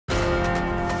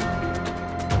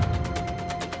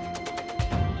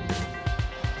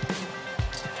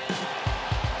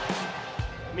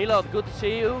Milot, good to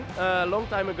see you. Long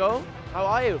time ago. How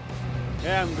are you?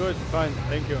 Yeah, I'm good, fine,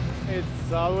 thank you.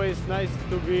 It's always nice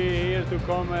to be here, to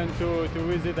come and to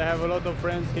visit. I have a lot of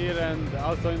friends here, and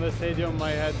also in the stadium I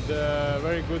had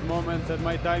very good moments at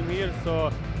my time here,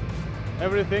 so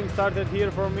everything started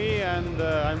here for me, and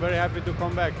I'm very happy to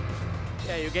come back.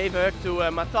 Yeah, you gave work to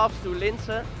Matafs, to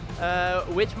Linse.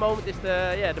 Which moment is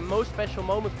the most special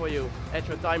moment for you at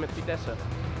your time at Vitesse?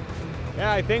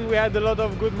 Yeah, I think we had a lot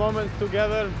of good moments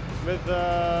together, with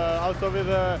also with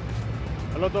a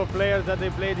lot of players that they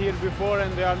played here before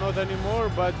and they are not anymore,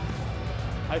 but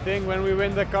I think when we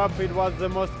win the cup it was the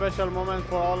most special moment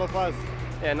for all of us.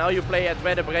 Yeah, now you play at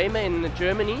Werder Bremen in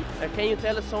Germany. Can you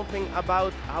tell us something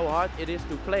about how hard it is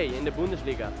to play in the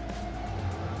Bundesliga?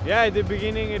 Yeah, at the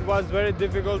beginning it was very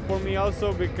difficult for me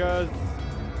also, because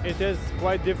it is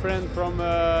quite different from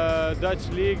Dutch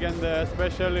league, and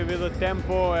especially with the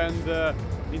tempo and the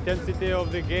intensity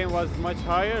of the game was much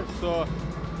higher. So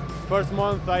first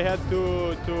month I had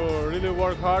to really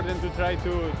work hard and to try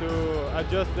to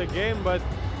adjust the game, but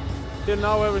till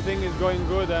now everything is going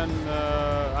good, and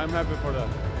I'm happy for that.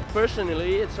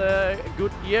 Personally, it's a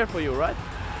good year for you, right?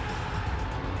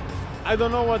 I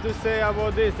don't know what to say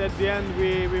about this. At the end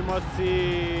we must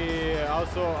see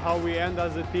also how we end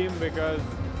as a team, because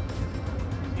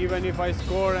even if I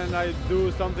score and I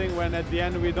do something, when at the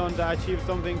end we don't achieve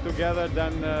something together,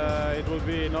 then it will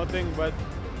be nothing. But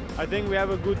I think we have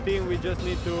a good team. We just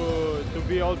need to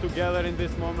be all together in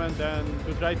this moment and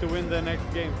to try to win the next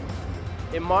games.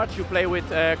 In March you play with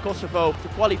Kosovo to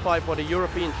qualify for the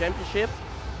European Championship.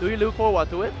 Do you look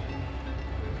forward to it?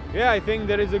 Yeah, I think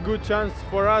there is a good chance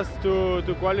for us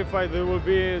to qualify. There will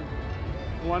be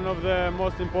one of the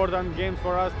most important games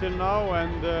for us till now,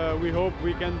 and we hope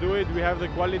we can do it. We have the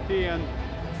quality and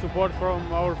support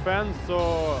from our fans, so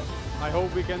I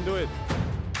hope we can do it.